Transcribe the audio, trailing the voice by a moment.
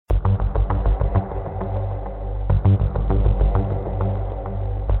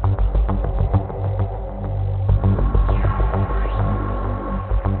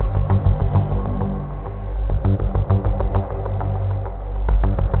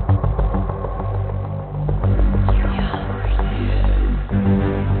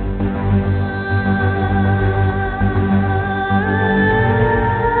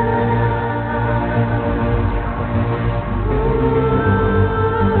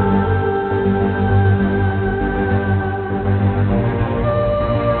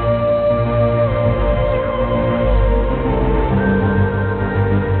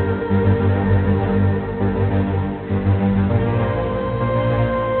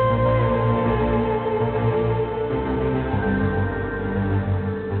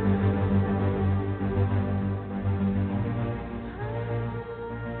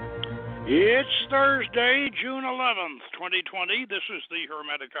Thursday, June 11th, 2020. This is the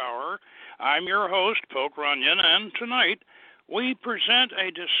Hermetic Hour. I'm your host, Poke Runyon, and tonight we present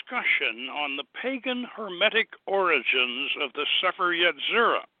a discussion on the pagan Hermetic origins of the Sepher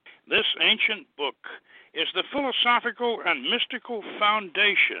Yetzirah. This ancient book is the philosophical and mystical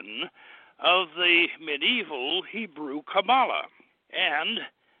foundation of the Medieval Hebrew Kabbalah, and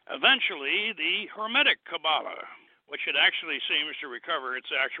eventually the Hermetic Qabalah, which it actually seems to recover its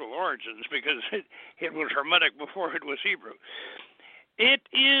actual origins because it was Hermetic before it was Hebrew. It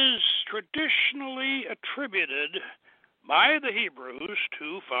is traditionally attributed by the Hebrews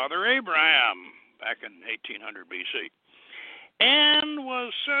to Father Abraham back in 1800 BC, and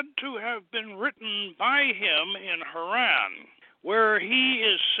was said to have been written by him in Harran, where he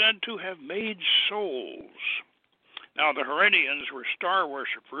is said to have made souls. Now, the Harranians were star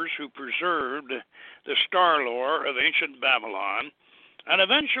worshippers who preserved the star lore of ancient Babylon and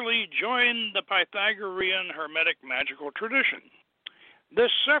eventually joined the Pythagorean Hermetic magical tradition. The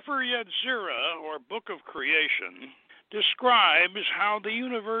Sepher Yetzirah, or Book of Creation, describes how the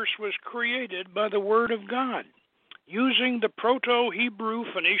universe was created by the Word of God, using the proto-Hebrew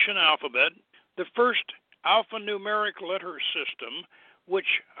Phoenician alphabet, the first alpha-numeric letter system,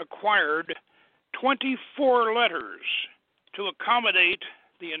 which acquired 24 letters to accommodate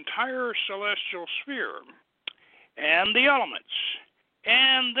the entire celestial sphere and the elements,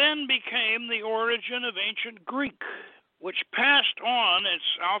 and then became the origin of ancient Greek, which passed on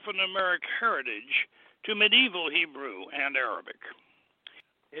its alphanumeric heritage to medieval Hebrew and Arabic.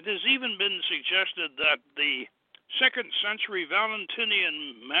 It has even been suggested that the 2nd century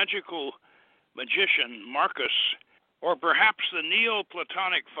Valentinian magician Marcus, or perhaps the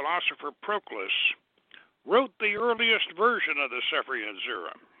Neoplatonic philosopher Proclus, wrote the earliest version of the Sepher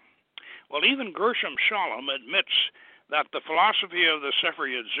Yetzirah. Well, even Gershom Scholem admits that the philosophy of the Sepher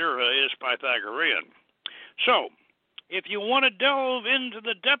Yetzirah is Pythagorean. So, if you want to delve into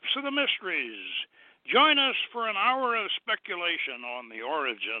the depths of the mysteries, join us for an hour of speculation on the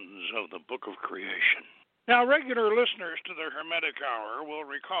origins of the Book of Creation. Now, regular listeners to the Hermetic Hour will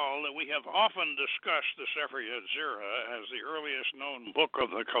recall that we have often discussed the Sepher Yetzirah as the earliest known book of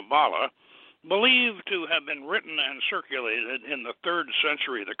the Kabbalah, believed to have been written and circulated in the 3rd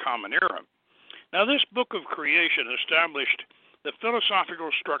century of the Common Era. Now, this Book of Creation established the philosophical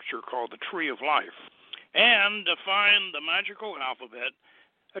structure called the Tree of Life and defined the magical alphabet,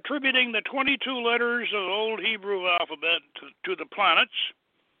 attributing the 22 letters of the Old Hebrew alphabet to the planets,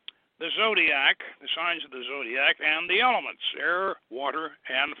 the zodiac, the signs of the zodiac, and the elements, air, water,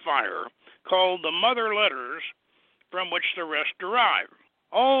 and fire, called the mother letters from which the rest derive.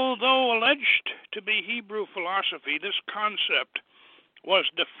 Although alleged to be Hebrew philosophy, this concept was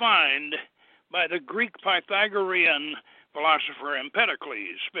defined by the Greek Pythagorean philosopher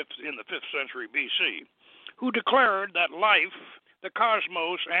Empedocles in the 5th century BC, who declared that life, the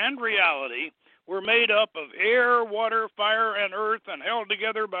cosmos, and reality were made up of air, water, fire, and earth, and held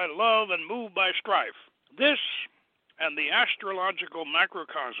together by love and moved by strife. This and the astrological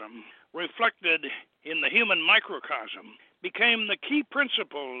macrocosm reflected in the human microcosm became the key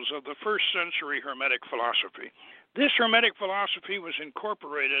principles of the 1st century Hermetic philosophy. This Hermetic philosophy was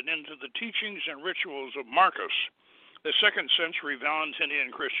incorporated into the teachings and rituals of Marcus, the 2nd century Valentinian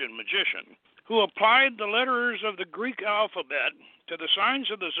Christian magician, who applied the letters of the Greek alphabet to the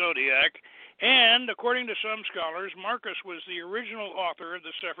signs of the zodiac, and, according to some scholars, Marcus was the original author of the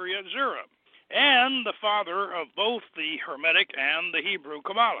Sepher Yetzirah, and the father of both the Hermetic and the Hebrew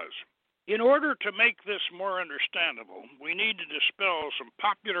Kabbahs. In order to make this more understandable, we need to dispel some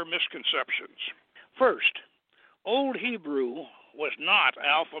popular misconceptions. First, Old Hebrew was not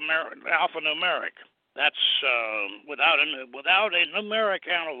alpha-numeric. That's without a numeric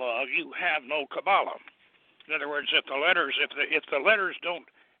analog, you have no Kabbalah. In other words, if the letters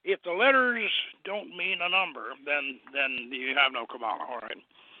don't mean a number, then you have no Kabbalah. All right.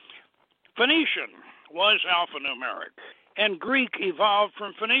 Phoenician was alphanumeric, and Greek evolved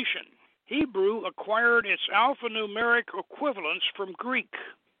from Phoenician. Hebrew acquired its alphanumeric equivalents from Greek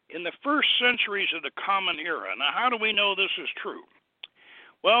in the 1st centuries of the Common Era. Now, how do we know this is true?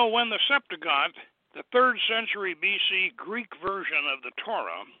 Well, when the Septuagint, the 3rd century BC Greek version of the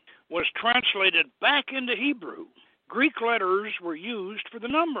Torah, was translated back into Hebrew, Greek letters were used for the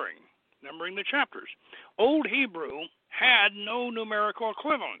numbering the chapters. Old Hebrew had no numerical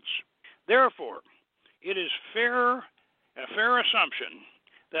equivalents. Therefore, it is a fair assumption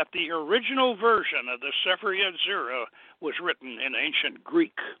that the original version of the Sepher Yetzirah was written in ancient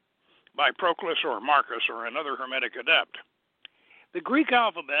Greek by Proclus or Marcus or another Hermetic adept. The Greek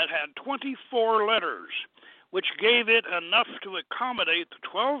alphabet had 24 letters, which gave it enough to accommodate the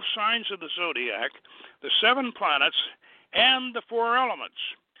 12 signs of the zodiac, the 7 planets, and the 4 elements,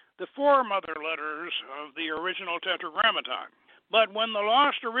 the 4 mother letters of the original Tetragrammaton. But when the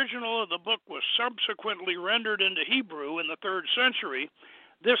lost original of the book was subsequently rendered into Hebrew in the 3rd century,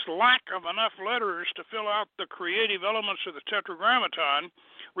 this lack of enough letters to fill out the creative elements of the Tetragrammaton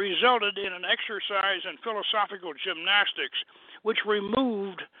resulted in an exercise in philosophical gymnastics which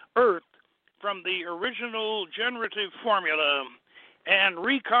removed Earth from the original generative formula and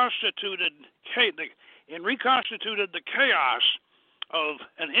reconstituted the chaos of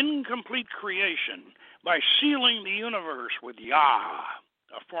an incomplete creation by sealing the universe with Yah,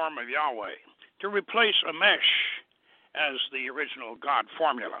 a form of Yahweh, to replace Amesh as the original God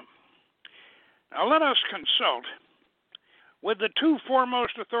formula. Now let us consult with the 2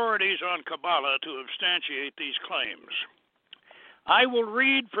 foremost authorities on Kabbalah to substantiate these claims. I will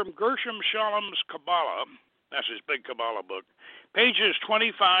read from Gershom Scholem's Kabbalah, that's his big Kabbalah book, pages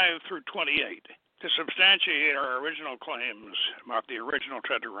 25 through 28, to substantiate our original claims about the original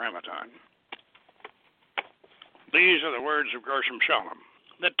Tetragrammaton. These are the words of Gershom Scholem.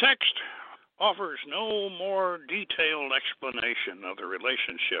 The text offers no more detailed explanation of the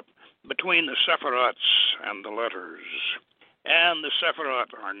relationship between the Sephirots and the letters, and the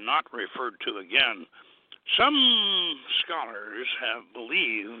Sephirot are not referred to again. Some scholars have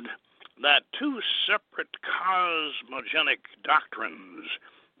believed that 2 separate cosmogenic doctrines,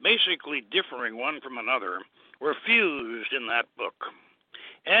 basically differing one from another, were fused in that book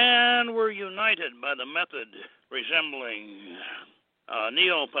and were united by the method resembling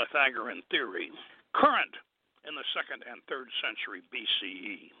Neo-Pythagorean theory, current in the 2nd and 3rd century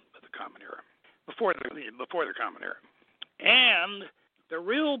BCE, of the Common Era, before the Common Era, and the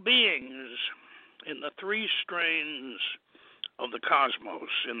real beings in the 3 strains of the cosmos,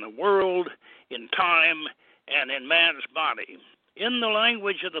 in the world, in time, and in man's body. In the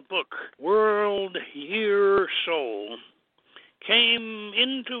language of the book, world, year, soul, came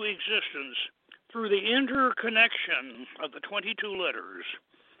into existence through the interconnection of the 22 letters,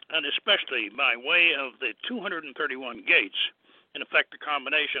 and especially by way of the 231 gates, in effect the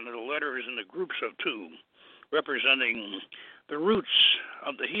combination of the letters in the groups of 2, representing the roots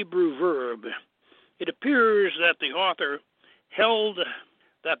of the Hebrew verb. It appears that the author held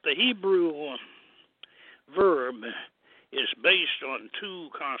that the Hebrew verb is based on 2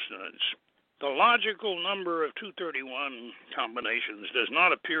 consonants. The logical number of 231 combinations does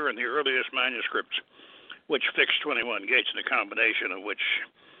not appear in the earliest manuscripts, which fix 21 gates in a combination of which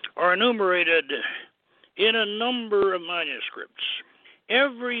are enumerated in a number of manuscripts.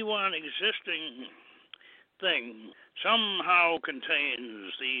 Every one existing thing somehow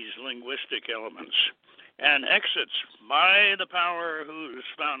contains these linguistic elements and exits by the power whose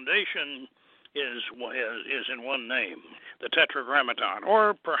foundation is in one name, the Tetragrammaton,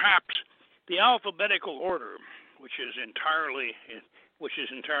 or perhaps the alphabetical order, which is entirely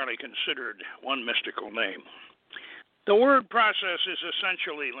considered one mystical name. The word process is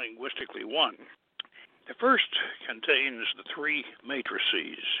essentially linguistically one. The first contains the 3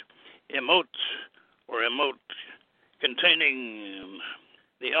 matrices, emote, containing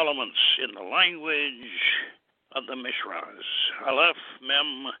the elements in the language of the Mishras, Aleph,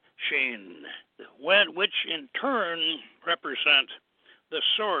 Mem, Shin, which in turn represent the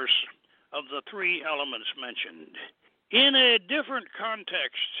source of the 3 elements mentioned. In a different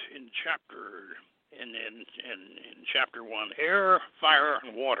context in chapter 1, air, fire,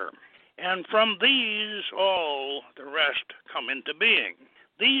 and water. And from these all the rest come into being.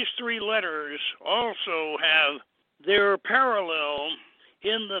 These 3 letters also have their parallel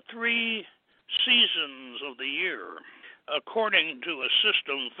in the 3 seasons of the year, according to a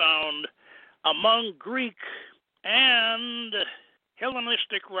system found among Greek and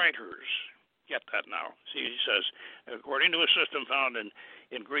Hellenistic writers. Get that now. See, he says, according to a system found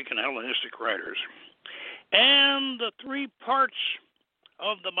in Greek and Hellenistic writers. And the 3 parts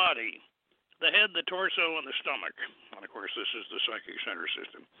of the body, the head, the torso, and the stomach. And of course, this is the psychic center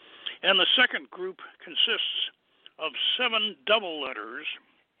system. And the second group consists of 7 double letters,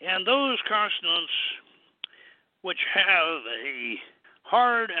 and those consonants which have a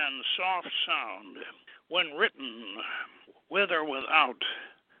hard and soft sound when written with or without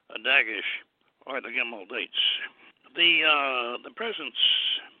a dagesh or the Gimel dates. The presence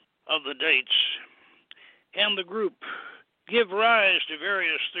of the dates and the group give rise to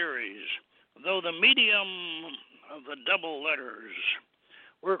various theories, though the medium of the double letters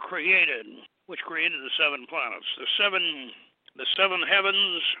were created, which created the 7 planets, the seven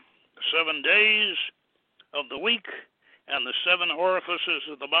heavens, the 7 days of the week, and the 7 orifices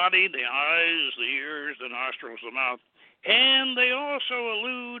of the body, the eyes, the ears, the nostrils, the mouth. And they also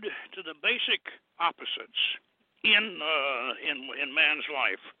allude to the basic opposites in man's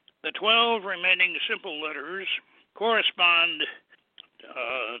life. The 12 remaining simple letters correspond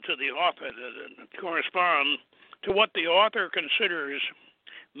to the author, correspond to what the author considers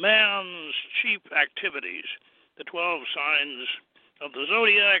man's chief activities, the 12 signs of the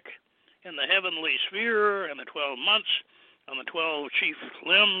zodiac in the heavenly sphere, and the 12 months, and the 12 chief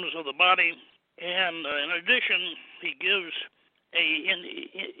limbs of the body. And in addition, he gives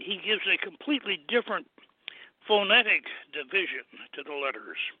a completely different phonetic division to the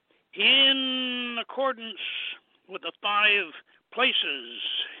letters in accordance with the 5 places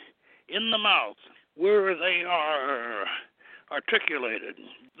in the mouth where they are articulated.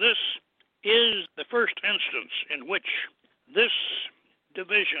 This is the first instance in which this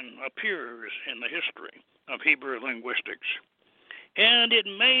division appears in the history of Hebrew linguistics, and it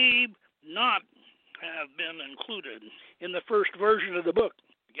may not have been included in the first version of the book.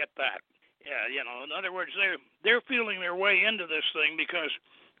 Get that? Yeah, in other words, they're feeling their way into this thing because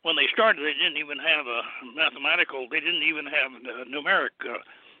when they started, they didn't even have they didn't even have numeric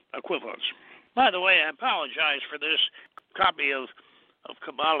equivalents. By the way, I apologize for this copy of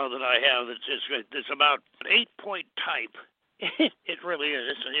Kabbalah that I have. It's about 8-point type. It really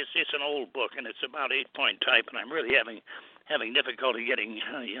is. It's an old book, and it's about 8-point type, and I'm really having difficulty getting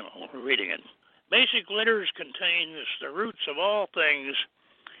reading it. Basic letters contains the roots of all things,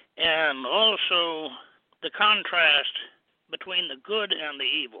 and also the contrast between the good and the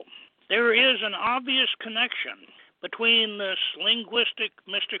evil. There is an obvious connection between this linguistic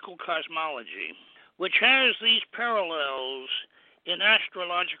mystical cosmology, which has these parallels in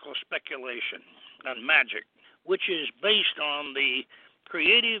astrological speculation and magic, which is based on the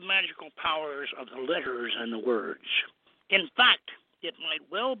creative magical powers of the letters and the words. In fact, it might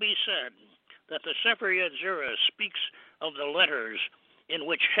well be said that the Sepher Yetzirah speaks of the letters in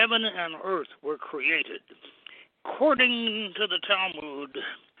which heaven and earth were created. According to the Talmud,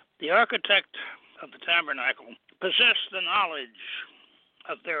 the architect of the tabernacle possessed the knowledge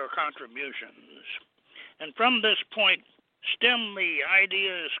of their contributions, and from this point stem the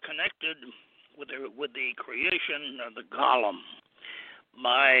ideas connected with the creation of the golem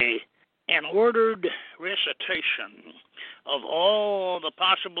by an ordered recitation of all the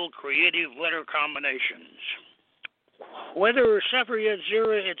possible creative letter combinations. Whether Sepher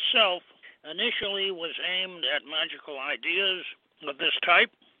Yetzirah itself initially was aimed at magical ideas of this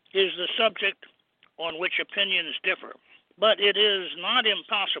type is the subject on which opinions differ, but it is not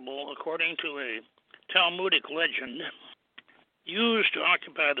impossible, according to a Talmudic legend used to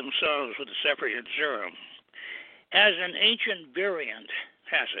occupy themselves with the Sepher Yetzirah, as an ancient variant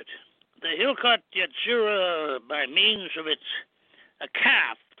has it. The Hilchot Yetzirah, by means of a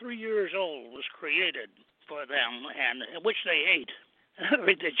calf 3 years old, was created for them, and which they ate.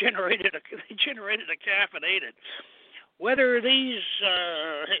 They generated a calf and ate it. Whether these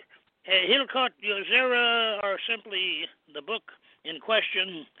Hilchot Yetzirah are simply the book in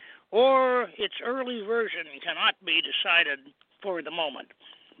question or its early version cannot be decided for the moment.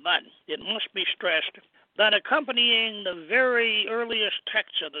 But it must be stressed that accompanying the very earliest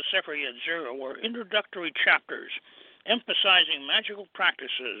texts of the Sepher Yetzirah were introductory chapters emphasizing magical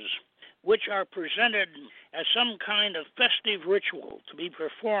practices which are presented as some kind of festive ritual to be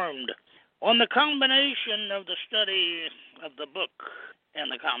performed on the combination of the study of the book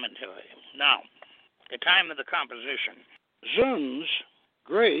and the commentary. Now, the time of the composition. Zunz,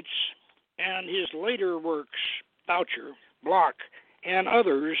 Greats, and his later works, Boucher, Bloch, and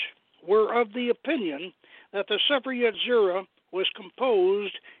others, were of the opinion that the Sepher Yetzirah was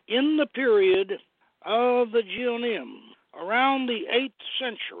composed in the period of the Geonim, around the 8th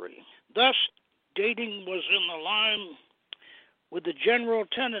century. Thus, dating was in the line with the general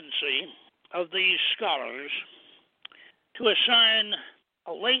tendency of these scholars to assign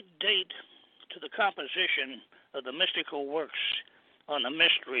a late date to the composition of the mystical works on the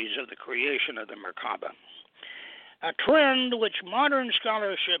mysteries of the creation of the Merkaba, a trend which modern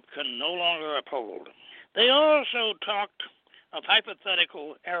scholarship can no longer uphold. They also talked of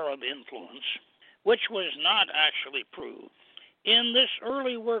hypothetical Arab influence, which was not actually proved. In this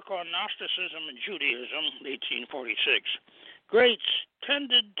early work on Gnosticism and Judaism, 1846, Greats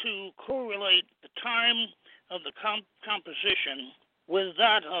tended to correlate the time of the composition with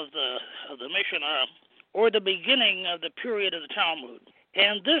that of the Mishnah, or the beginning of the period of the Talmud.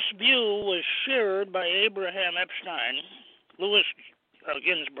 And this view was shared by Abraham Epstein, Louis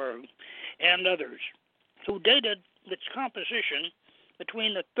Ginsburg, and others, who dated its composition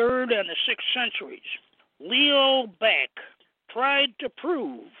between the 3rd and the 6th centuries. Leo Back tried to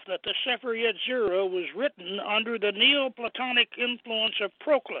prove that the Sepher Yetzirah was written under the Neoplatonic influence of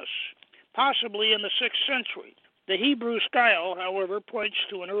Proclus, possibly in the 6th century. The Hebrew style, however, points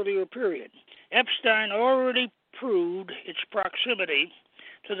to an earlier period. Epstein already proved its proximity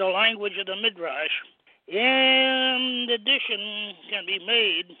to the language of the Midrash, and addition can be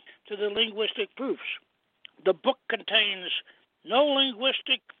made to the linguistic proofs. The book contains no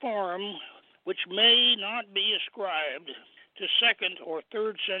linguistic form which may not be ascribed to 2nd or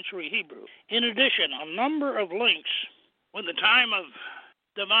 3rd century Hebrew. In addition, a number of links with the time of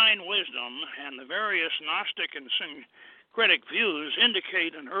divine wisdom and the various Gnostic and syncretic views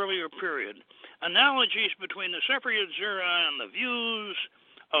indicate an earlier period. Analogies between the Sepher Yetzirah and the views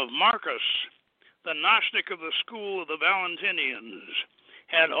of Marcus, the Gnostic of the school of the Valentinians,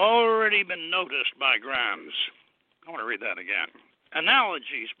 had already been noticed by Grams. I want to read that again.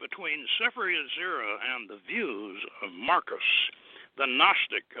 Analogies between Sepher Yetzirah and the views of Marcus, the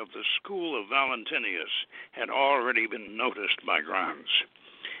Gnostic of the school of Valentinius, had already been noticed by Grams.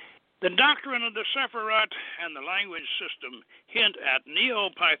 The doctrine of the Sephirat and the language system hint at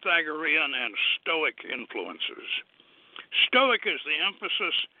Neo-Pythagorean and Stoic influences. Stoic is the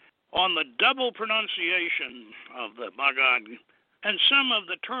emphasis on the double pronunciation of the Magad, and some of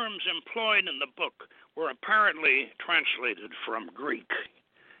the terms employed in the book were apparently translated from Greek.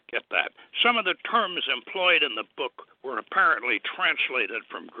 Get that. Some of the terms employed in the book were apparently translated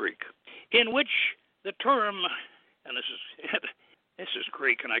from Greek, in which the term, and this is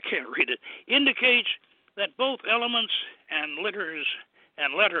Greek and I can't read it, indicates that both elements and letters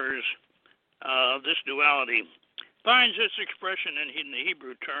of this duality finds its expression in the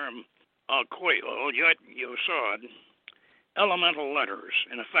Hebrew term yod, elemental letters.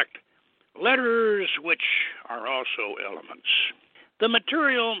 In effect, letters which are also elements. The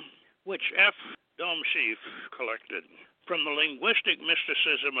material which F. Domsheaf collected from the linguistic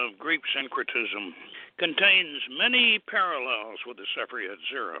mysticism of Greek syncretism contains many parallels with the Sepher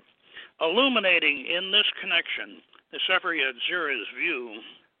Yetzirah, illuminating in this connection the Sepher Yetzirah's view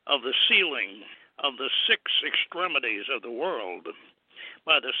of the sealing of the 6 extremities of the world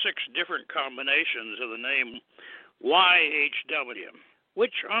by the 6 different combinations of the name YHW,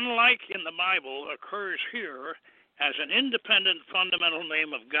 which, unlike in the Bible, occurs here as an independent fundamental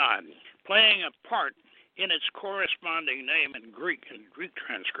name of God, playing a part in its corresponding name in Greek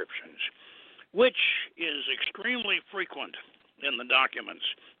transcriptions, which is extremely frequent in the documents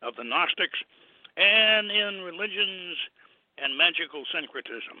of the Gnostics and in religions and magical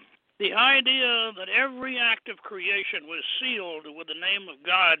syncretism. The idea that every act of creation was sealed with the name of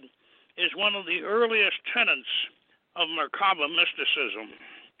God is one of the earliest tenets of Merkaba mysticism,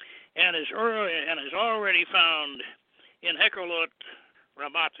 and is already found in Hekalot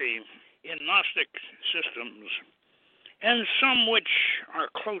Rabbati in Gnostic systems, and some which are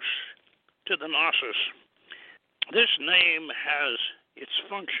close to the Gnosis. This name has its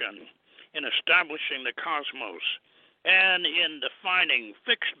function in establishing the cosmos and in defining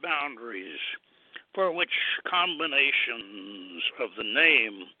fixed boundaries for which combinations of the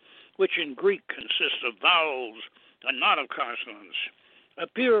name, which in Greek consist of vowels and not of consonants,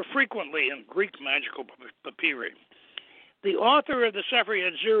 appear frequently in Greek magical papyri. The author of the Sepher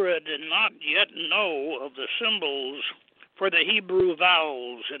Yetzirah did not yet know of the symbols for the Hebrew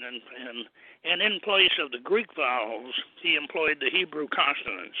vowels, and in place of the Greek vowels, he employed the Hebrew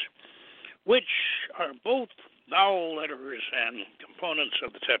consonants, which are both vowel letters and components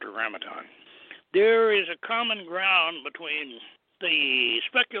of the Tetragrammaton. There is a common ground between the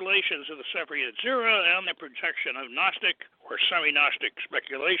speculations of the Sepher Yetzirah and the projection of Gnostic or semi-Gnostic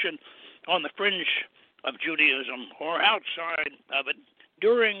speculation on the fringe of Judaism or outside of it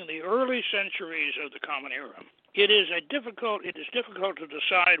during the early centuries of the Common Era. It is difficult to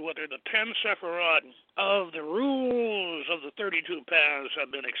decide whether the 10 Sephirot of the rules of the 32 paths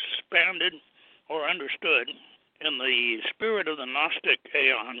have been expanded or understood in the spirit of the Gnostic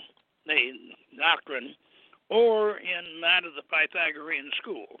Aeon, the doctrine, or in that of the Pythagorean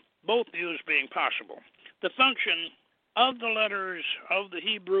school, both views being possible. The function of the letters of the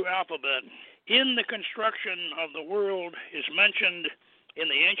Hebrew alphabet in the construction of the world is mentioned in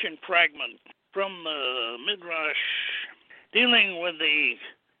the ancient fragment from the Midrash dealing with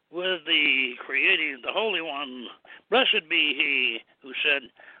the creating, the Holy One. Blessed be he who said,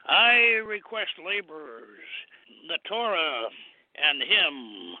 I request laborers, the Torah and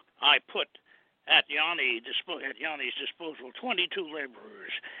him I put at Yanni's disposal 22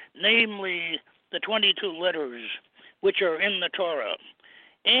 laborers, namely the 22 letters which are in the Torah,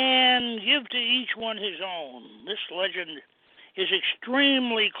 and give to each one his own. This legend is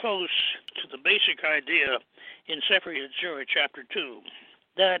extremely close to the basic idea in Sepher Yetzirah chapter 2,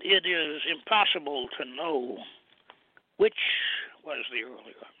 that it is impossible to know which was the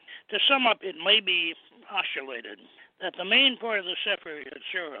earlier. To sum up, it may be postulated that the main part of the Sepher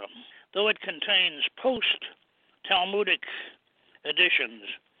Yetzirah, though it contains post-Talmudic editions,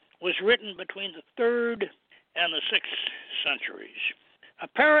 was written between the 3rd and the 6th centuries,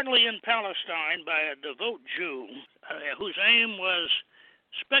 apparently in Palestine by a devout Jew whose aim was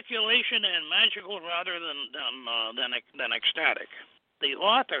speculation and magical rather than ecstatic. The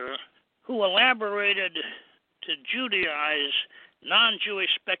author, who elaborated to Judaize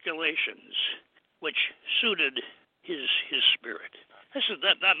non-Jewish speculations, which suited his spirit.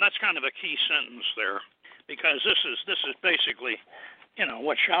 That's kind of a key sentence there, because this is basically,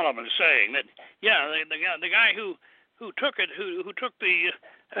 what Scholem is saying, that the guy who took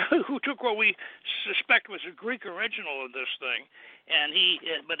what we suspect was a Greek original of this thing, and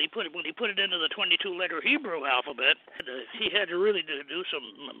when he put it into the 22-letter Hebrew alphabet, he had to really do some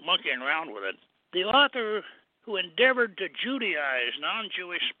monkeying around with it. The author who endeavored to Judaize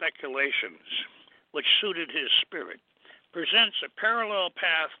non-Jewish speculations, which suited his spirit, presents a parallel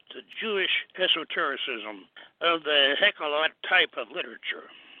path to Jewish esotericism of the Hekalat type of literature,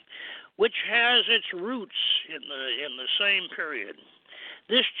 which has its roots in the same period.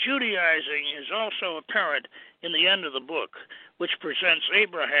 This Judaizing is also apparent in the end of the book, which presents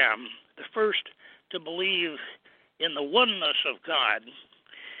Abraham, the first to believe in the oneness of God,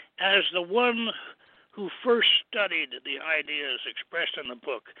 as the one who first studied the ideas expressed in the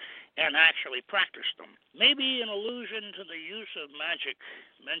book and actually practiced them. Maybe an allusion to the use of magic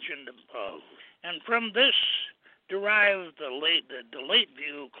mentioned above. And from this derived the late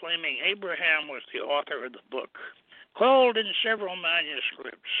view claiming Abraham was the author of the book, called in several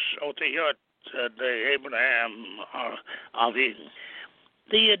manuscripts Otayot de Abraham Avin.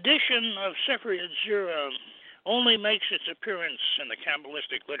 The edition of Sepher Yetzirah only makes its appearance in the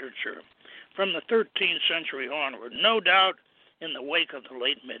Kabbalistic literature from the 13th century onward, no doubt in the wake of the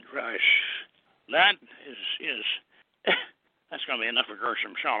late Midrash. That is that's going to be enough of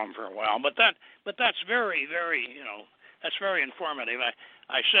Gershom Scholem for a while, but that's very, very, that's very informative.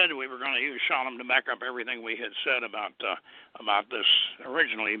 I said we were going to use Scholem to back up everything we had said about this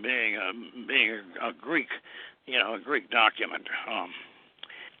originally being a Greek, a Greek document.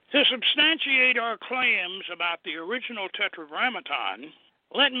 To substantiate our claims about the original Tetragrammaton,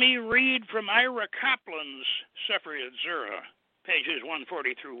 let me read from Ira Kaplan's Sepher Yetzirah, pages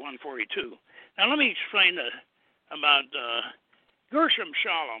 140 through 142. Now let me explain about Gershom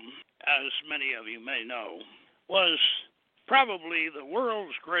Scholem, as many of you may know, was probably the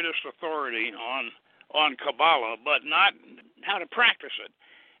world's greatest authority on Kabbalah, but not how to practice it.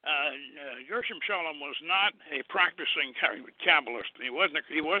 Gershom Scholem was not a practicing Kabbalist. He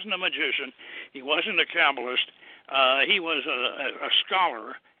wasn't a magician. He wasn't a Kabbalist. He was a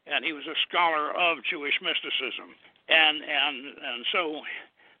scholar, and he was a scholar of Jewish mysticism. And so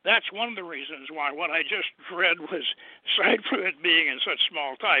that's one of the reasons why what I just read was, aside from it being in such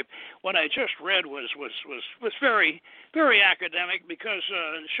small type, what I just read was very, very academic, because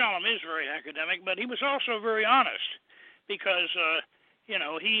Scholem is very academic, but he was also very honest, because he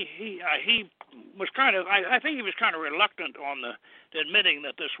was kind of, I think he was kind of reluctant on admitting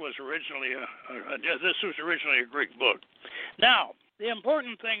that this was originally a Greek book. Now, the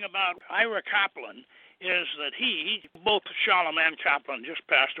important thing about Ira Kaplan is that both Scholem and Kaplan just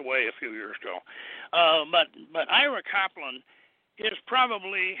passed away a few years ago. But Ira Kaplan is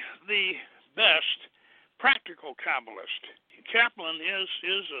probably the best practical Kabbalist. Kaplan is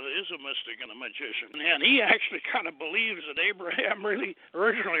a mystic and a magician, and he actually kind of believes that Abraham really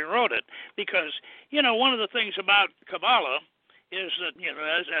originally wrote it, because one of the things about Kabbalah is that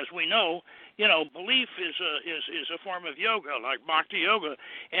as we know, belief is a form of yoga, like bhakti yoga,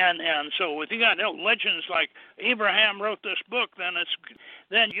 and so if you got legends like Abraham wrote this book,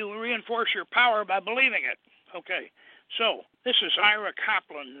 then you reinforce your power by believing it. Okay, so this is Ira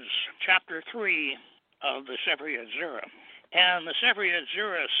Kaplan's chapter 3 of the Sepher Yetzirah. And the Sepher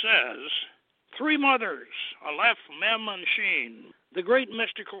Yetzirah says, 3 mothers, Aleph, Mem, and Shin, the great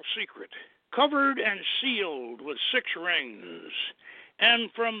mystical secret, covered and sealed with 6 rings,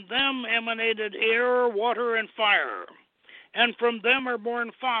 and from them emanated air, water, and fire, and from them are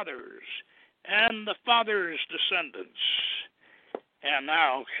born fathers, and the fathers' descendants. And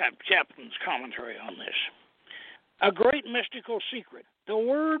now Kaplan's commentary on this. A great mystical secret. The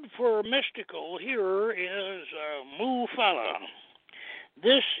word for mystical here is mufala.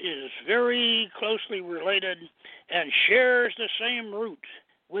 This is very closely related and shares the same root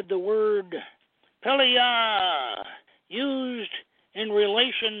with the word pelia, used in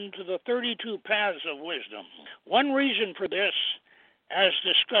relation to the 32 paths of wisdom. One reason for this, as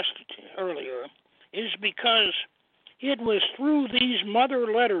discussed earlier, is because it was through these mother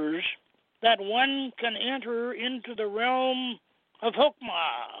letters that one can enter into the realm of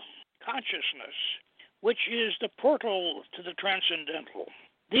Chokmah, consciousness, which is the portal to the transcendental.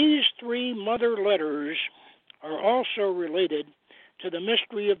 These three mother letters are also related to the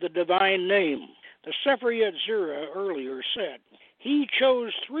mystery of the divine name. The Sepher Yetzirah earlier said, he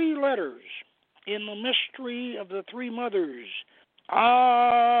chose three letters in the mystery of the three mothers,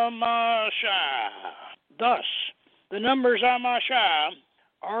 Amasha. Thus, the numbers Amasha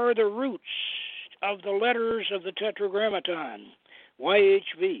are the roots of the letters of the Tetragrammaton,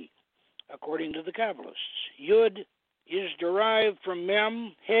 YHV, according to the Kabbalists. Yud is derived from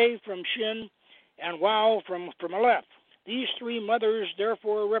Mem, He from Shin, and Waw from Aleph. These three mothers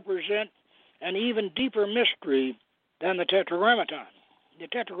therefore represent an even deeper mystery than the Tetragrammaton. The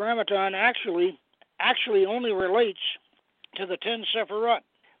Tetragrammaton actually only relates to the 10 Sephirot.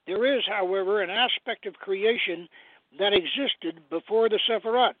 There is, however, an aspect of creation that existed before the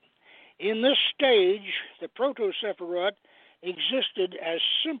Sephirot. In this stage, the proto-Sephirot existed as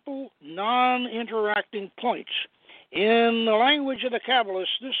simple, non-interacting points. In the language of the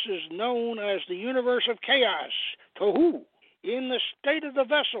Kabbalists, this is known as the universe of chaos, Tohu. In the state of the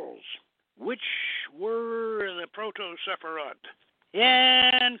vessels, which were the proto-Sephirot,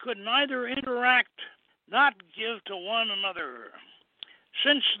 and could neither interact nor give to one another.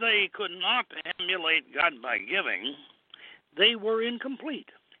 Since they could not emulate God by giving, they were incomplete,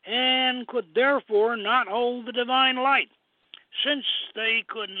 and could therefore not hold the divine light. Since they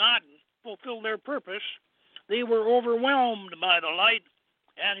could not fulfill their purpose, they were overwhelmed by the light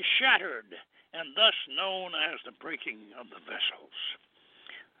and shattered, and thus known as the breaking of the vessels.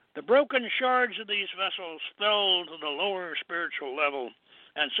 The broken shards of these vessels fell to the lower spiritual level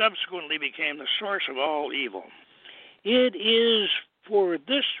and subsequently became the source of all evil. It is for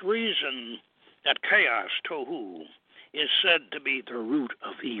this reason that chaos, Tohu, is said to be the root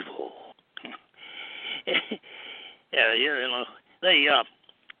of evil. This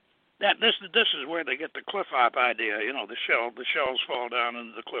is where they get the cliff-hop idea. The shells fall down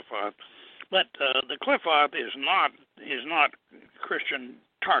into the cliff-hop. But the cliff-hop is not Christian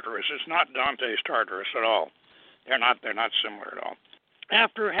Tartarus. It's not Dante's Tartarus at all. They're not similar at all.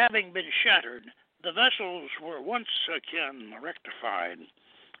 After having been shattered, the vessels were once again rectified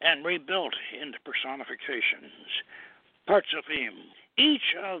and rebuilt into personifications, partsafim.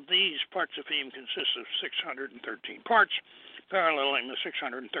 Each of these partsafim consists of 613 parts, paralleling the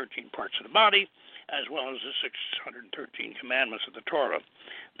 613 parts of the body, as well as the 613 commandments of the Torah.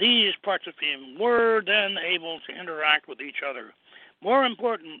 These partsafim were then able to interact with each other. More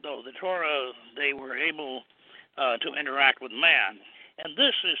important, though, the Torah, they were able to interact with man. And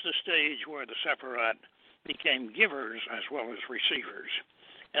this is the stage where the Sephirot became givers as well as receivers.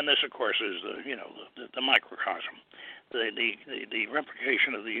 And this, of course, is the microcosm, the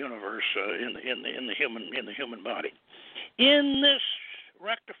replication of the universe in the human body. In this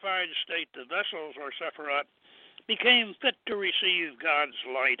rectified state, the vessels or Sephirot became fit to receive God's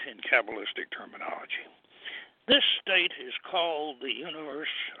light in Kabbalistic terminology. This state is called the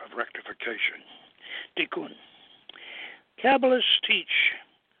universe of rectification, Tikkun. Kabbalists teach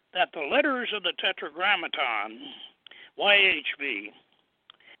that the letters of the Tetragrammaton, YHV,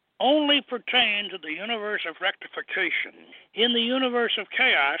 only pertain to the universe of rectification. In the universe of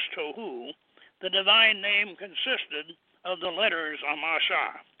chaos, Tohu, the divine name consisted of the letters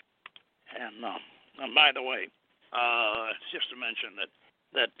Amasha. And by the way, just to mention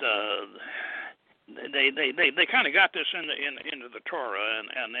that they kind of got this into the Torah,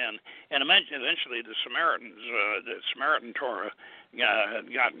 and eventually the Samaritan Torah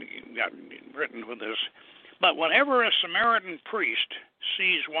got written with this. But whenever a Samaritan priest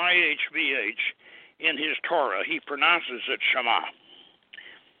sees YHVH in his Torah, he pronounces it Shema.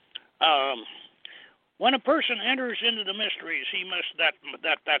 When a person enters into the mysteries, he must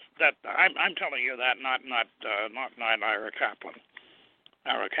I'm telling you that, not Ira Kaplan.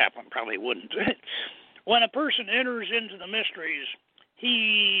 Ira Kaplan probably wouldn't. When a person enters into the mysteries,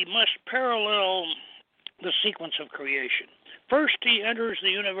 he must parallel the sequence of creation. First, he enters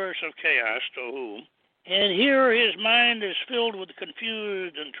the universe of chaos, Tohu, and here his mind is filled with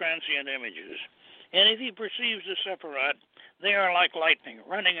confused and transient images. And if he perceives the Sephirot, they are like lightning,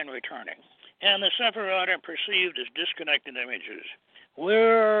 running and returning. And the Sephirot are perceived as disconnected images,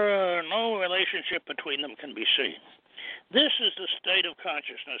 where no relationship between them can be seen. This is the state of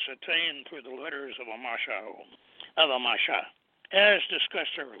consciousness attained through the letters of Amasha, as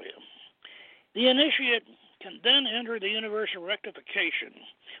discussed earlier. The initiate can then enter the universal rectification,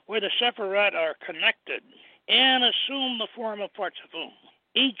 where the Sephiroth are connected and assume the form of Partsafu.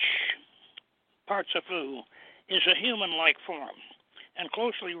 Each Partsafu is a human-like form and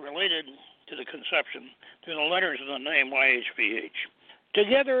closely related to the conception through the letters of the name YHVH,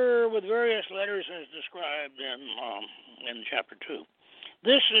 together with various letters as described in Chapter 2.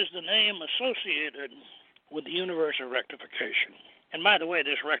 This is the name associated with the universal rectification. And by the way,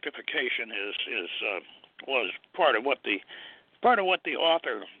 this rectification was part of what the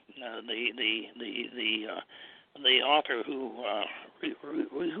author, the author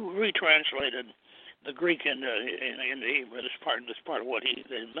who retranslated the Greek into Hebrew. This part of what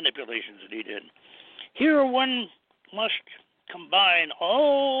the manipulations that he did. Here one must combine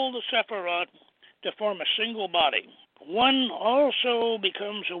all the Sephiroth to form a single body. One also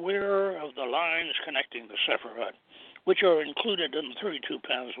becomes aware of the lines connecting the Sephiroth, which are included in the 32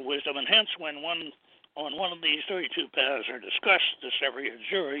 paths of wisdom, and hence when one of these 32 paths are discussed, the Sepher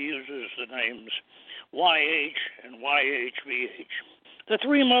Yetzirah uses the names YH and YHVH. The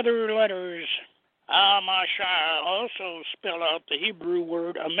three mother letters Amashah also spell out the Hebrew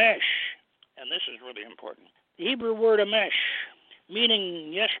word Amesh, and this is really important. The Hebrew word Amesh,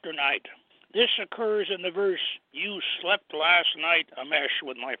 meaning yesternight. This occurs in the verse, "You slept last night, Amesh,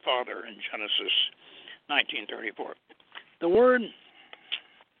 with my father," in Genesis 19:34. The word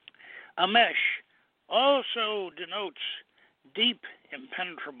Amesh also denotes deep,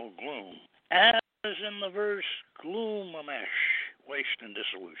 impenetrable gloom, as in the verse, "Gloom Amesh," waste and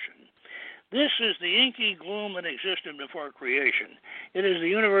dissolution. This is the inky gloom that existed before creation. It is the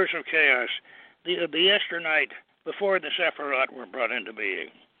universal chaos, the yesternight before the Sephiroth were brought into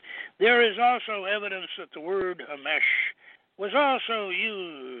being. There is also evidence that the word Amesh was also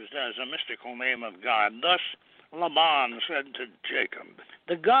used as a mystical name of God. Thus, Laban said to Jacob,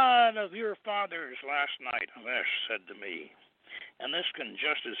 "The God of your fathers last night, Amesh, said to me." And this can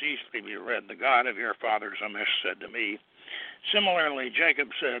just as easily be read, "The God of your fathers, Amesh, said to me." Similarly,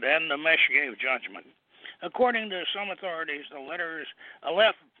 Jacob said, "And Amesh gave judgment." According to some authorities, the letters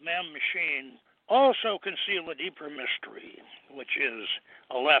Aleph, Mem, Shin also conceal a deeper mystery, which is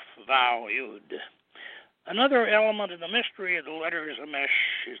Aleph, Vav, Yud. Another element of the mystery of the letters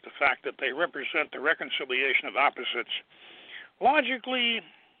Amesh is the fact that they represent the reconciliation of opposites. Logically,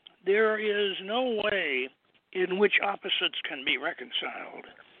 there is no way in which opposites can be reconciled.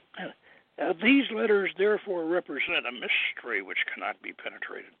 These letters therefore represent a mystery which cannot be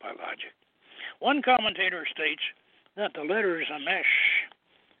penetrated by logic. One commentator states that the letters Amesh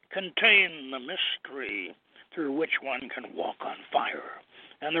contain the mystery through which one can walk on fire.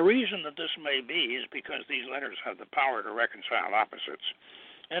 And the reason that this may be is because these letters have the power to reconcile opposites.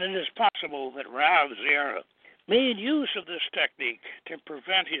 And it is possible that Rav Zera made use of this technique to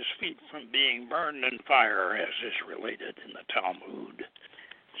prevent his feet from being burned in fire, as is related in the Talmud.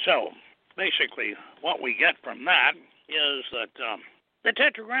 So, basically, what we get from that is that the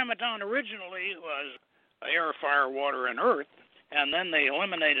Tetragrammaton originally was air, fire, water, and earth, and then they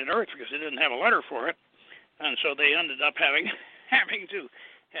eliminated earth because they didn't have a letter for it, and so they ended up having to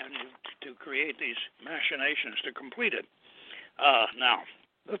create these machinations to complete it. Now,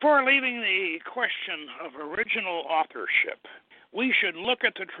 before leaving the question of original authorship, we should look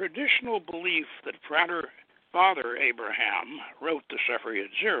at the traditional belief that Father Abraham wrote the Sepher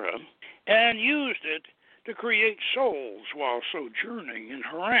Yetzirah and used it to create souls while sojourning in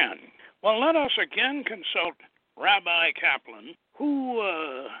Harran. Well, let us again consult Rabbi Kaplan, who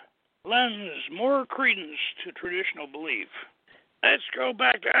lends more credence to traditional belief. Let's go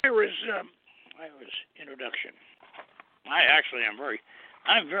back to Ira's introduction.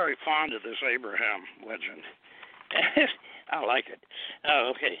 I'm very fond of this Abraham legend. I like it.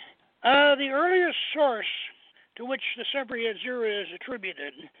 Okay. The earliest source to which the Sepher Yetzirah is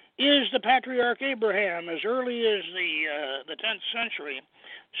attributed is the patriarch Abraham. As early as the 10th century,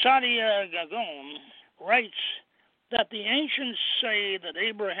 Saadia Gagon writes that the ancients say that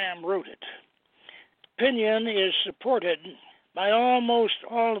Abraham wrote it. Opinion is supported by almost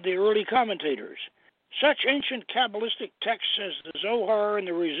all of the early commentators. Such ancient Kabbalistic texts as the Zohar and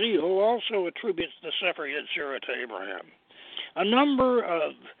the Rizio also attributes the Sepher Yetzirah to Abraham. A number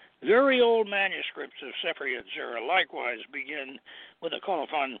of very old manuscripts of Sepher Yetzirah likewise begin with a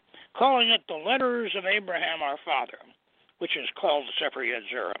colophon, calling it the Letters of Abraham our Father, which is called the Sepher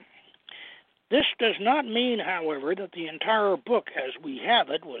Yetzirah. This does not mean, however, that the entire book as we have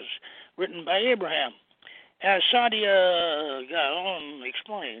it was written by Abraham. As Saadia Gaon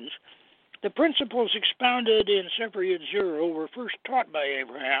explains, the principles expounded in Sepher Yetzirah were first taught by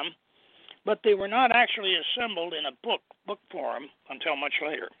Abraham, but they were not actually assembled in a book form until much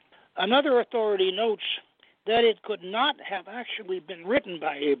later. Another authority notes that it could not have actually been written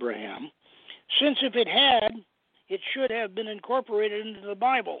by Abraham, since if it had, it should have been incorporated into the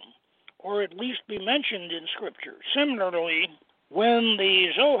Bible, or at least be mentioned in Scripture. Similarly, when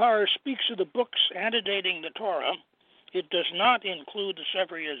the Zohar speaks of the books antedating the Torah, it does not include the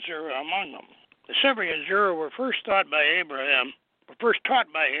Sepher Yetzirah among them. The Sepher Yetzirah were first taught by Abraham,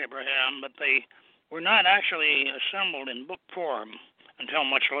 but they were not actually assembled in book form until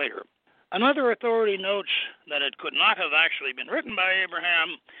much later. Another authority notes that it could not have actually been written by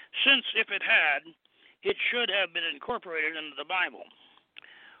Abraham, since if it had, it should have been incorporated into the Bible,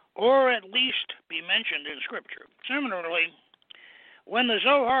 or at least be mentioned in Scripture. Similarly, when the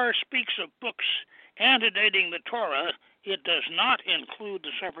Zohar speaks of books antedating the Torah, it does not include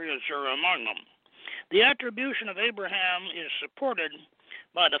the Sepher Yetzirah among them. The attribution of Abraham is supported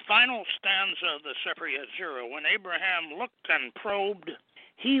by the final stanza of the Sepher Yetzirah. When Abraham looked and probed,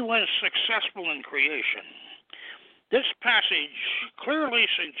 he was successful in creation. This passage clearly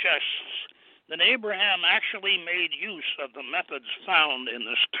suggests that Abraham actually made use of the methods found in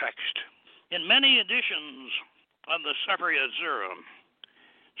this text. In many editions of the Sepher Yetzirah,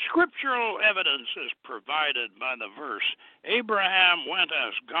 scriptural evidence is provided by the verse, Abraham went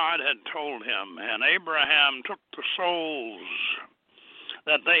as God had told him, and Abraham took the souls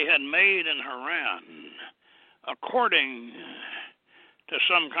that they had made in Harran. According to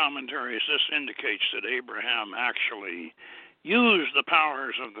some commentaries, this indicates that Abraham actually used the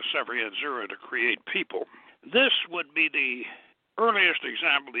powers of the Sepher Yetzirah to create people. This would be the earliest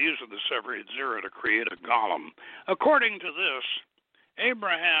example of the use of the Sepher Yetzirah to create a golem. According to this,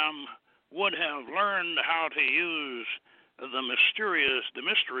 Abraham would have learned how to use the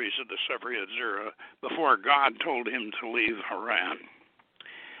mysteries of the Sepher Yetzirah before God told him to leave Harran.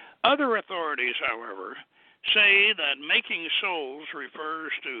 Other authorities, however, say that making souls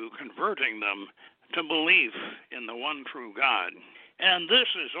refers to converting them to belief in the one true God, and this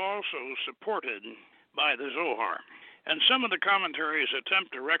is also supported by the Zohar. And some of the commentaries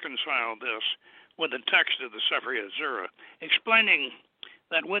attempt to reconcile this with the text of the Sepher Yetzirah, explaining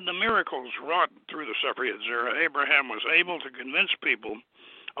that with the miracles wrought through the Sepher Yetzirah, Abraham was able to convince people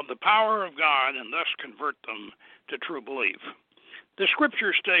of the power of God and thus convert them to true belief. The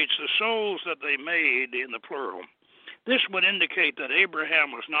scripture states the souls that they made in the plural. This would indicate that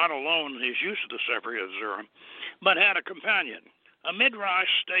Abraham was not alone in his use of the Sepher Yetzirah, but had a companion. A midrash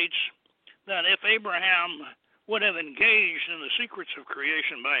states that if Abraham would have engaged in the secrets of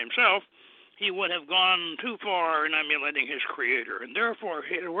creation by himself, he would have gone too far in emulating his creator, and therefore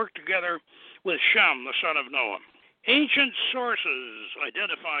he had worked together with Shem, the son of Noah. Ancient sources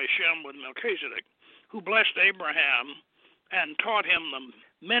identify Shem with Melchizedek, who blessed Abraham and taught him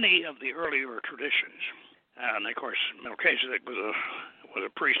many of the earlier traditions. And of course, Melchizedek was a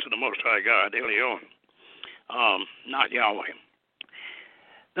priest of the Most High God, Elyon, not Yahweh.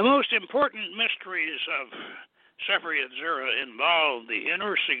 The most important mysteries of Sepher Yetzirah involve the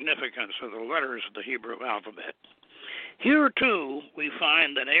inner significance of the letters of the Hebrew alphabet. Here, too, we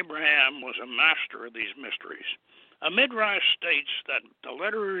find that Abraham was a master of these mysteries. A midrash states that the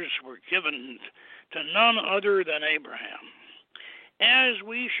letters were given to none other than Abraham. As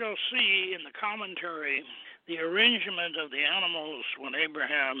we shall see in the commentary, the arrangement of the animals when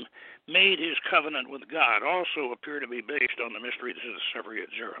Abraham made his covenant with God also appear to be based on the mysteries of the Sepher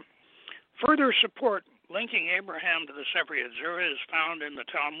Yetzirah. Further support linking Abraham to the Sepher Yetzirah is found in the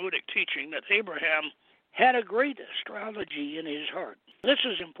Talmudic teaching that Abraham had a great astrology in his heart. This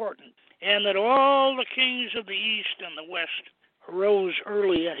is important, and that all the kings of the east and the west arose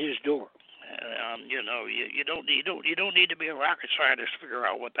early at his door. You don't need to be a rocket scientist to figure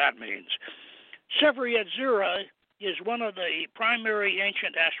out what that means. Sepher Yetzirah is one of the primary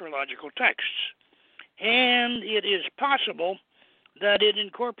ancient astrological texts, and it is possible that it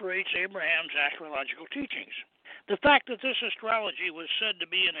incorporates Abraham's astrological teachings. The fact that this astrology was said to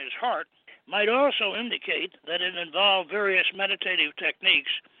be in his heart might also indicate that it involved various meditative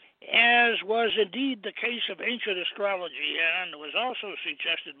techniques, as was indeed the case of ancient astrology and was also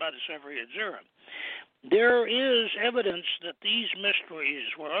suggested by the Sepher Yetzirah. There is evidence that these mysteries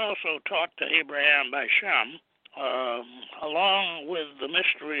were also taught to Abraham by Shem, along with the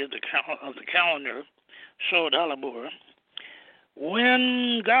mystery of the calendar, Sod Alabur.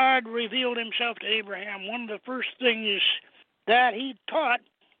 When God revealed himself to Abraham, one of the first things that he taught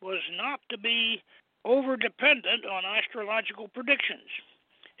was not to be over-dependent on astrological predictions.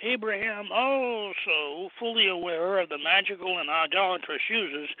 Abraham, also fully aware of the magical and idolatrous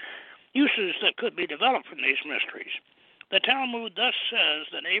uses that could be developed from these mysteries. The Talmud thus says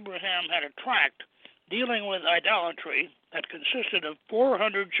that Abraham had a tract dealing with idolatry that consisted of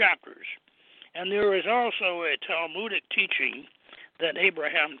 400 chapters, And there is also a Talmudic teaching that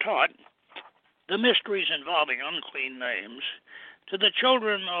Abraham taught, the mysteries involving unclean names, to the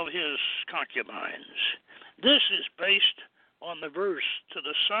children of his concubines. This is based on the verse, to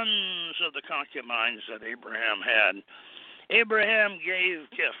the sons of the concubines that Abraham had. Abraham gave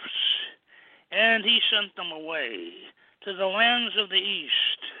gifts, and he sent them away to the lands of the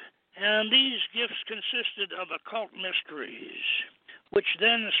east. And these gifts consisted of occult mysteries, which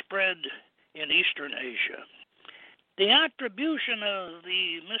then spread in Eastern Asia. The attribution of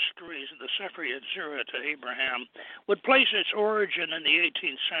the mysteries of the Sepher Yetzirah to Abraham would place its origin in the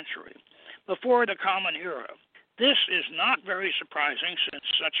 18th century, before the Common Era. This is not very surprising, since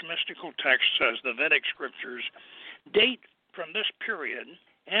such mystical texts as the Vedic scriptures date from this period,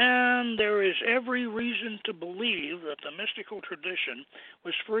 and there is every reason to believe that the mystical tradition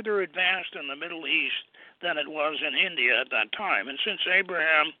was further advanced in the Middle East than it was in India at that time. And since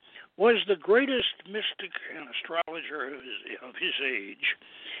Abraham was the greatest mystic and astrologer of his age,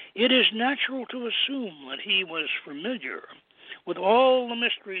 it is natural to assume that he was familiar with all the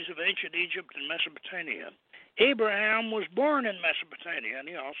mysteries of ancient Egypt and Mesopotamia. Abraham was born in Mesopotamia, and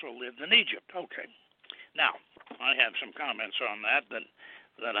he also lived in Egypt. Okay. Now, I have some comments on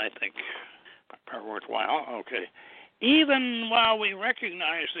that I think are worthwhile. Okay. Even while we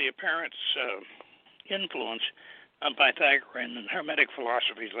recognize the apparent influence of Pythagorean and Hermetic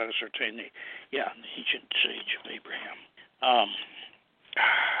philosophies, let us ascertain the ancient sage of Abraham.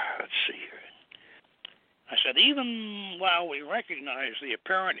 Let's see here. I said, even while we recognize the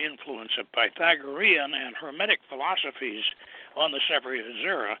apparent influence of Pythagorean and Hermetic philosophies on the Sepher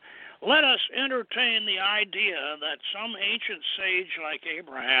Yetzirah, let us entertain the idea that some ancient sage like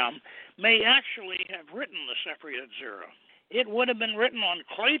Abraham may actually have written the Sepher Yetzirah. It would have been written on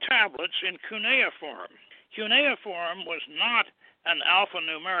clay tablets in cuneiform. Cuneiform was not an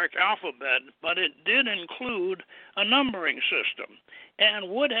alpha-numeric alphabet, but it did include a numbering system and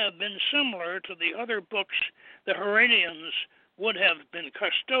would have been similar to the other books the Harranians would have been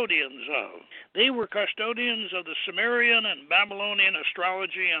custodians of. They were custodians of the Sumerian and Babylonian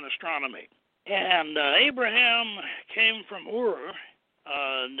astrology and astronomy. And Abraham came from Ur,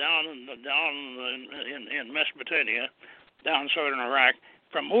 down in Mesopotamia, down southern Iraq,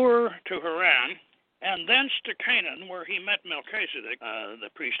 from Ur to Harran, and thence to Canaan, where he met Melchizedek, the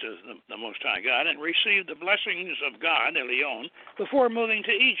priest of the Most High God, and received the blessings of God, Elyon, before moving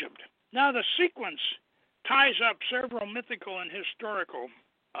to Egypt. Now the sequence ties up several mythical and historical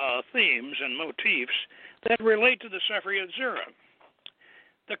themes and motifs that relate to the Sepher Yetzirah.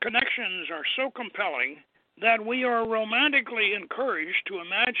 The connections are so compelling that we are romantically encouraged to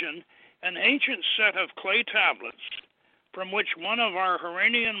imagine an ancient set of clay tablets from which one of our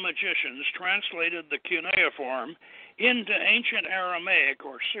Harranian magicians translated the cuneiform into ancient Aramaic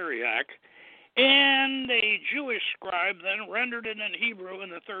or Syriac, and a Jewish scribe then rendered it in Hebrew in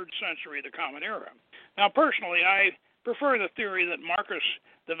the 3rd century of the Common Era. Now, personally, I prefer the theory that Marcus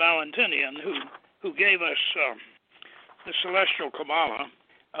the Valentinian, who gave us the celestial Kabbalah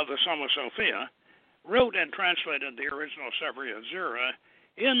of the Summa Sophia, wrote and translated the original Sepher Yetzirah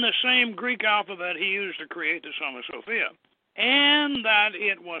in the same Greek alphabet he used to create the Summa Sophia, and that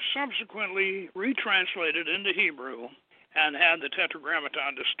it was subsequently retranslated into Hebrew and had the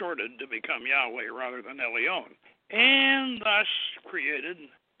tetragrammaton distorted to become Yahweh rather than Elyon, and thus created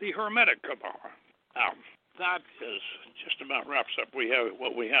the Hermetic Qabalah. Now, that is just about wraps up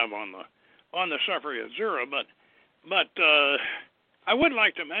what we have on the Sepher Yetzirah, but I would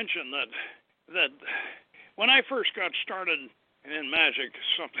like to mention that when I first got started in magic,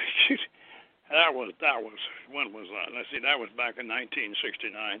 something that was when was that? Let's see, that was back in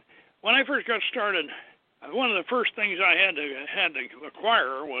 1969. When I first got started, one of the first things I had to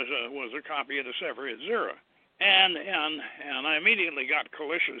acquire was a copy of the Sepher Yetzirah, and I immediately got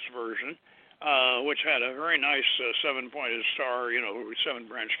Kalish's version, which had a very nice 7-pointed star,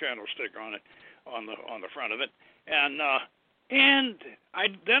 7-branch candlestick on it, on the front of it, and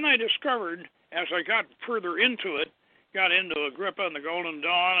I discovered, as I got further into it, got into Agrippa and the Golden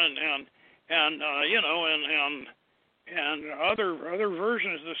Dawn and other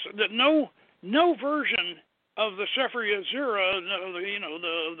versions that no version of the Sepher Yetzirah,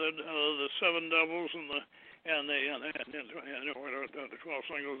 the 7 doubles and the 12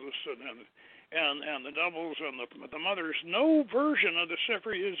 singles and the doubles and the mothers, no version of the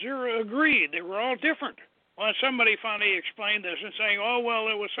Sepher Yetzirah agreed. They were all different. Well, somebody finally explained this and saying, "Oh well,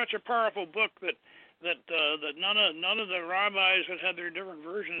 it was such a powerful book that none of the rabbis that had their different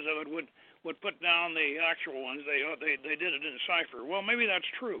versions of it would put down the actual ones. They did it in cipher." Well, maybe that's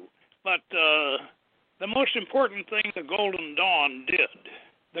true, but the most important thing the Golden Dawn did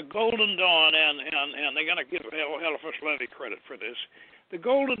the Golden Dawn, and they're going to give Eliphas Levi credit for this. The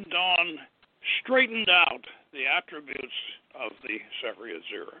Golden Dawn straightened out the attributes of the Sepher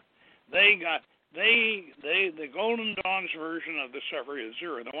Yetzirah. The Golden Dawn's version of the Sepher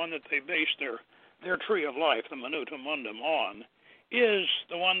Yetzirah, the one that they based their tree of life, the Minuta Mundum, on, is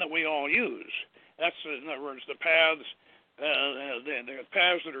the one that we all use. That's, in other words, the paths, the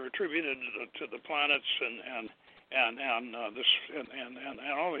paths that are attributed to the planets and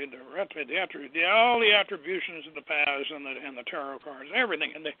all the attributions of the paths and the tarot cards,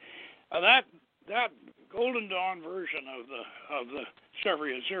 everything, and that Golden Dawn version of the Sepher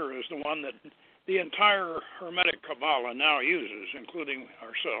Yetzirah is the one that the entire Hermetic Qabalah now uses, including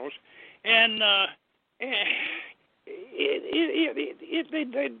ourselves, and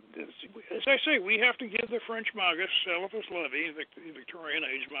as I say, we have to give the French Magus, Eliphas Levi, the Victorian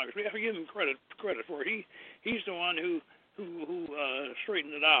age Magus, we have to give him credit for it. He's the one who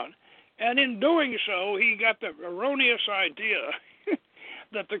straightened it out, and in doing so, he got the erroneous idea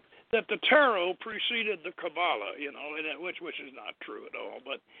that the tarot preceded the Kabbalah, which is not true at all.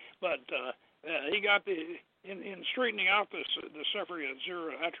 But he got in straightening out the Sepher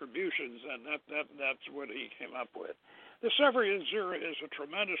Yetzirah attributions, and that's what he came up with. The Sepher Yetzirah is a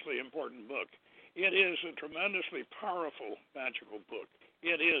tremendously important book. It is a tremendously powerful magical book.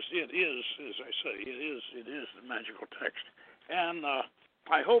 It is, as I say, it is the magical text, and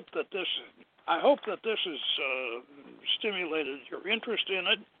I hope that this has stimulated your interest in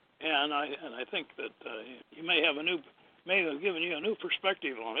it, and I think that you may have given you a new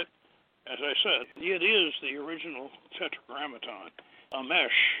perspective on it. As I said, it is the original Tetragrammaton, a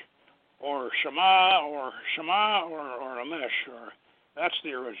mesh, or Shema, or a mesh, or that's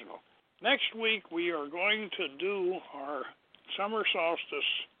the original. Next week we are going to do our summer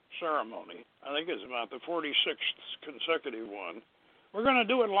solstice ceremony. I think it's about the 46th consecutive one. We're going to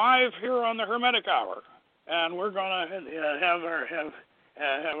do it live here on the Hermetic Hour, and we're going to have our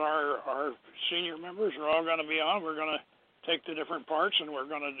senior members are all going to be on. We're going to take the different parts, and we're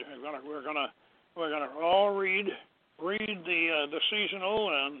going to all read the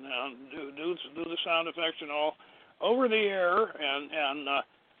seasonal and do the sound effects and all over the air. And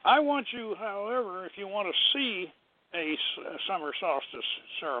I want you, however, if you want to see a summer solstice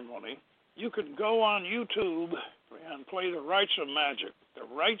ceremony, you could go on YouTube and play the Rites of Magic,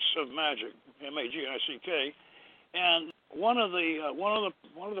 M-A-G-I-C-K, and one of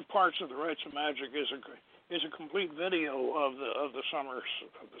the parts of the Rites of Magic is a complete video of the summer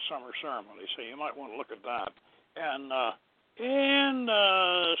ceremony. So you might want to look at that.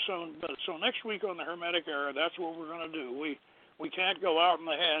 So next week on the Hermetic Era, that's what we're going to do. We can't go out in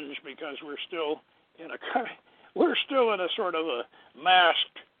the henge because we're still in a sort of a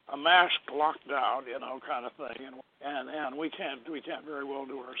masked lockdown, kind of thing, and we can't very well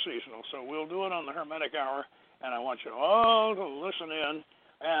do our seasonal. So we'll do it on the Hermetic Hour, and I want you all to listen in,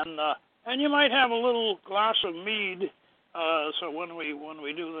 and you might have a little glass of mead. So when we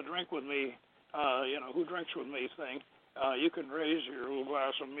do the drink with me, who drinks with me thing, you can raise your little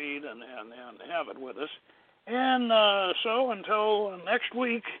glass of mead and have it with us. And so until next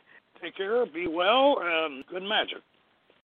week, take care, be well, and good magic.